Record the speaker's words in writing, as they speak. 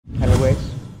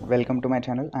Welcome to my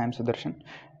channel. I am Sudarshan.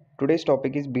 Today's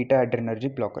topic is beta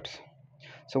adrenergic blockers.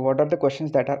 So what are the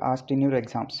questions that are asked in your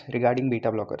exams regarding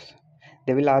beta blockers?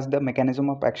 They will ask the mechanism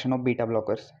of action of beta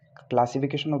blockers,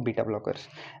 classification of beta blockers,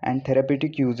 and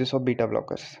therapeutic uses of beta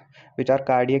blockers, which are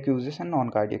cardiac uses and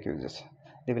non-cardiac uses.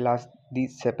 They will ask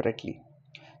these separately.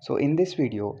 So in this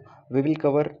video, we will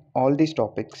cover all these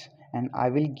topics and I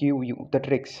will give you the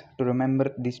tricks to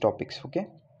remember these topics. Okay,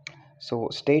 so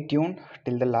stay tuned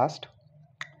till the last.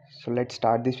 So let's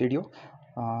start this video.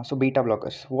 So beta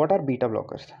blockers. What are beta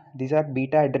blockers? These are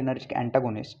beta adrenergic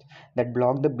antagonists that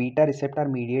block the beta receptor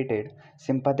mediated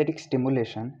sympathetic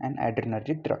stimulation and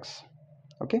adrenergic drugs.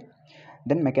 Okay.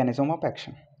 Then mechanism of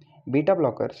action. Beta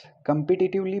blockers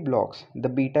competitively blocks the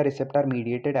beta receptor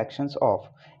mediated actions of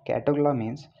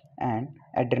catecholamines and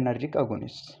adrenergic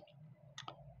agonists.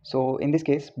 So in this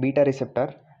case, beta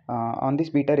receptor, on these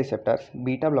beta receptors,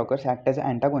 beta blockers act as an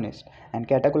antagonist and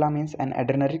catecholamines and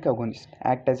adrenergic agonists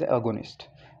act as an agonist.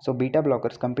 So beta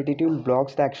blockers competitively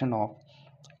blocks the action of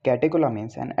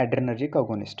catecholamines and adrenergic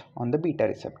agonist on the beta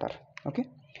receptor. Okay.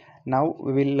 Now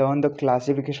we will learn the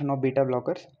classification of beta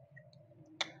blockers.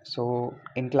 So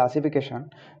in classification,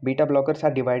 beta blockers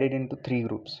are divided into three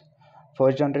groups: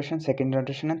 first generation, second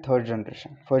generation, and third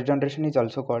generation. First generation is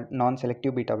also called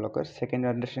non-selective beta blockers. Second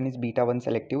generation is beta 1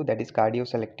 selective, that is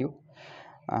cardioselective,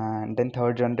 and then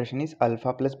third generation is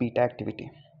alpha plus beta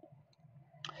activity.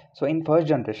 So in first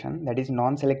generation, that is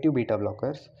non-selective beta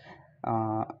blockers,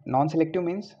 non-selective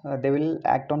means they will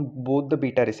act on both the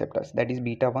beta receptors, that is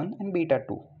beta 1 and beta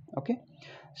 2. Okay,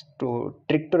 so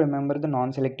trick to remember the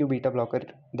non-selective beta blocker,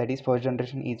 that is first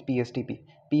generation, is PSTP.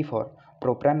 P for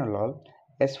propranolol,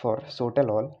 S for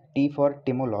sotalol, T for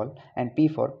timolol, and P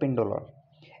for pindolol.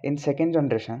 In second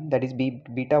generation, that is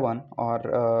beta 1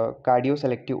 or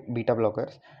cardioselective beta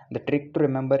blockers, the trick to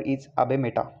remember is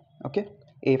abemeta. Okay,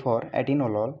 A for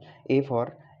atenolol, A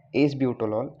for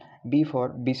acebutolol, B for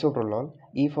bisoprolol,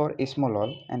 E for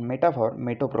ismolol, and meta for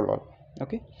metoprolol.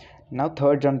 Okay, now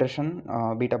third generation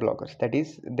beta blockers, that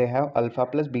is they have alpha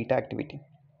plus beta activity.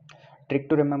 Trick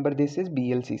to remember this is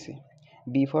BLCC.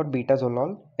 B for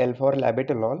betazolol, L for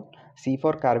labetalol, C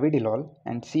for carvedilol,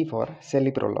 and C for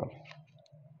celiprolol.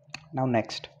 Now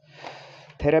next,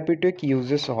 therapeutic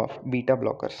uses of beta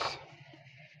blockers.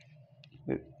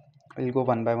 We'll go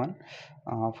one by one.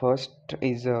 First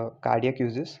is cardiac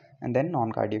uses and then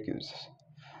non-cardiac uses.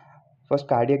 First,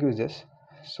 cardiac uses.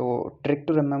 So trick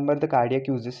to remember the cardiac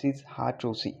uses is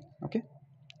HOC. Okay,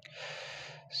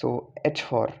 so H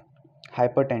for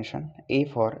hypertension, A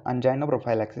for angina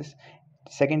prophylaxis,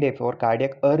 second A for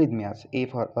cardiac arrhythmias, A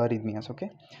for arrhythmias. Okay,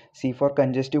 C for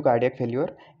congestive cardiac failure,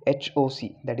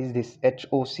 HOC, that is this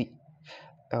HOC.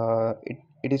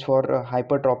 It is for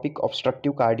hypertrophic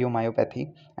obstructive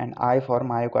cardiomyopathy, and I for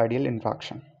myocardial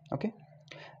infarction. Okay,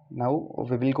 now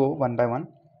we will go one by one.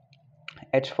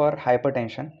 H for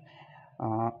hypertension.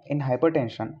 In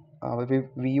hypertension,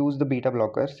 we use the beta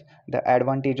blockers. The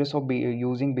advantages of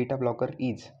using beta blocker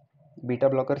is beta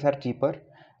blockers are cheaper,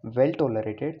 well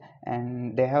tolerated,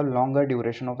 and they have longer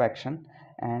duration of action,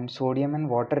 and sodium and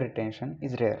water retention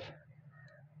is rare.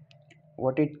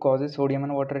 What it causes sodium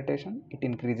and water retention? It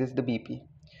increases the BP.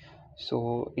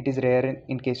 So it is rare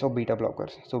in case of beta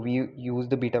blockers. So we use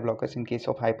the beta blockers in case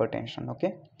of hypertension.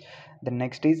 Okay. The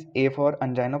next is A for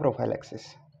angina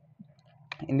prophylaxis.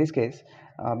 In this case,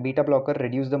 beta blocker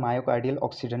reduce the myocardial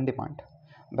oxygen demand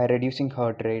by reducing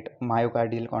heart rate,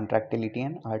 myocardial contractility,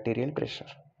 and arterial pressure.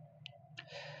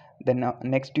 Then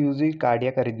next use is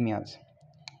cardiac arrhythmias.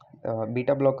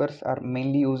 Beta blockers are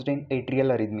mainly used in atrial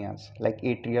arrhythmias like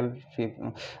atrial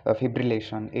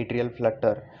fibrillation, atrial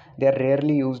flutter. They are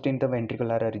rarely used in the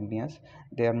ventricular arrhythmias.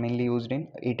 They are mainly used in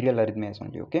atrial arrhythmias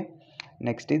only. Okay.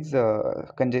 Next is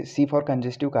C for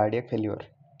congestive cardiac failure.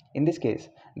 In this case,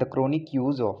 the chronic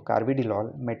use of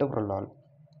carvedilol, metoprolol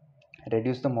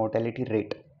reduce the mortality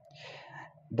rate.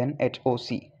 Then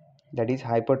HOC, that is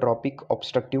hypertrophic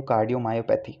obstructive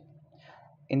cardiomyopathy.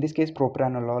 In this case,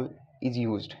 propranolol is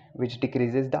used, which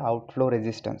decreases the outflow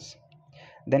resistance.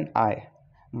 Then I,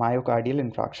 myocardial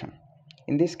infarction.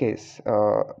 In this case,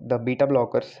 the beta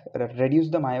blockers reduce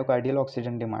the myocardial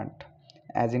oxygen demand,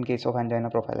 as in case of angina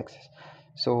prophylaxis.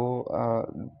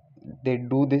 So they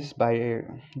do this by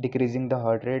decreasing the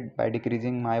heart rate, by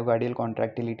decreasing myocardial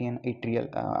contractility and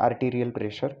arterial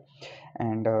pressure,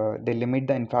 and they limit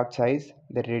the infarct size,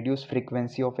 they reduce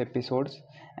frequency of episodes,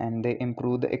 and they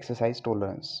improve the exercise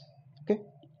tolerance. Okay.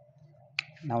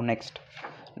 Now next,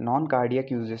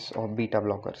 non-cardiac uses of beta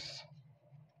blockers.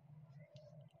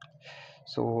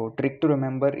 So trick to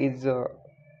remember is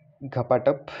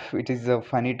Ghapatap, which is a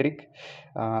funny trick.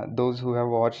 Those who have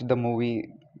watched the movie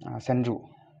Sanju,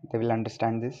 they will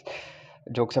understand this.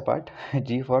 Jokes apart.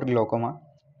 G for glaucoma,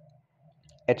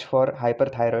 H for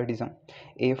hyperthyroidism,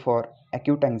 A for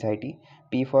acute anxiety,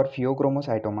 P for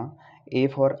pheochromocytoma, A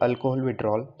for alcohol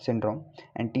withdrawal syndrome,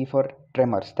 and T for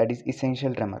tremors, that is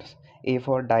essential tremors, A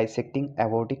for dissecting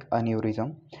aortic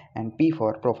aneurysm, and P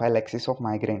for prophylaxis of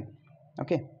migraine.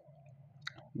 Okay,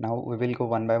 now we will go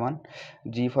one by one.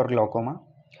 G for glaucoma.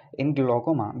 In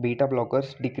glaucoma, beta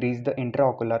blockers decrease the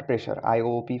intraocular pressure,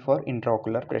 IOP for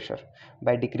intraocular pressure,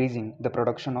 by decreasing the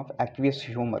production of aqueous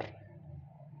humor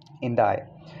in the eye.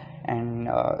 And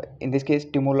in this case,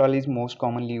 timolol is most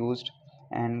commonly used,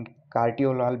 and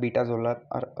cartiolol, betazolar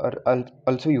are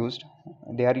also used.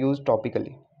 They are used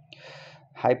topically.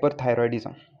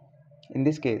 Hyperthyroidism. In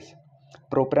this case,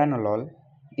 propranolol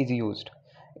is used.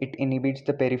 It inhibits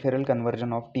the peripheral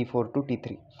conversion of T4 to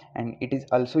T3, and it is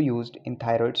also used in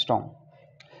thyroid storm.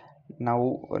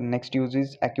 Now, next use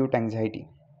is acute anxiety.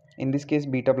 In this case,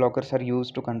 beta blockers are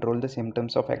used to control the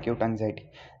symptoms of acute anxiety,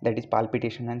 that is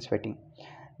palpitation and sweating.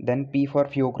 Then P for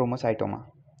pheochromocytoma.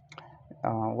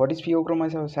 What is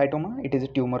pheochromocytoma? It is a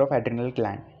tumor of adrenal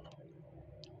gland,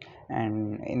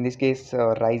 and in this case,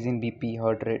 rise in BP,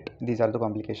 heart rate, these are the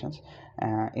complications.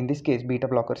 In this case, beta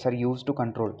blockers are used to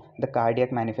control the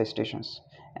cardiac manifestations,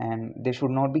 and they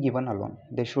should not be given alone.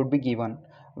 They should be given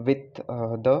with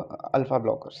the alpha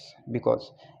blockers,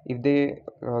 because if they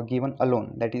given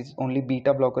alone, that is only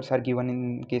beta blockers are given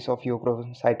in case of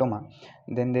pheochromocytoma,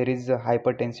 then there is a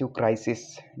hypertensive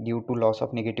crisis due to loss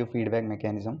of negative feedback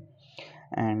mechanism.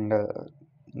 And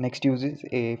next use is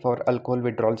A for alcohol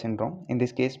withdrawal syndrome. In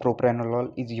this case,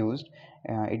 propranolol is used.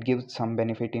 It gives some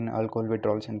benefit in alcohol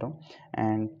withdrawal syndrome.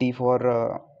 And T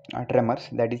for tremors,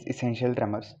 that is essential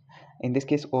tremors. In this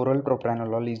case, oral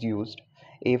propranolol is used.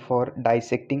 A for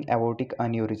dissecting aortic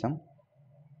aneurysm.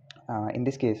 In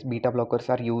this case, beta blockers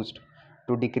are used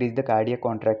to decrease the cardiac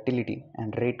contractility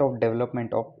and rate of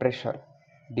development of pressure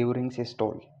during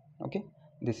systole. Okay,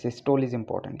 this systole is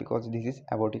important because this is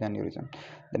aortic aneurysm.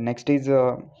 The next is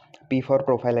P for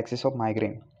prophylaxis of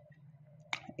migraine.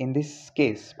 In this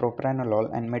case,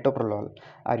 propranolol and metoprolol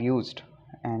are used,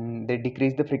 and they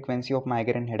decrease the frequency of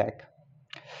migraine headache.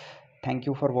 Thank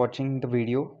you for watching the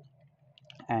video,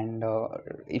 and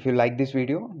if you like this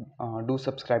video, do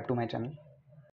subscribe to my channel.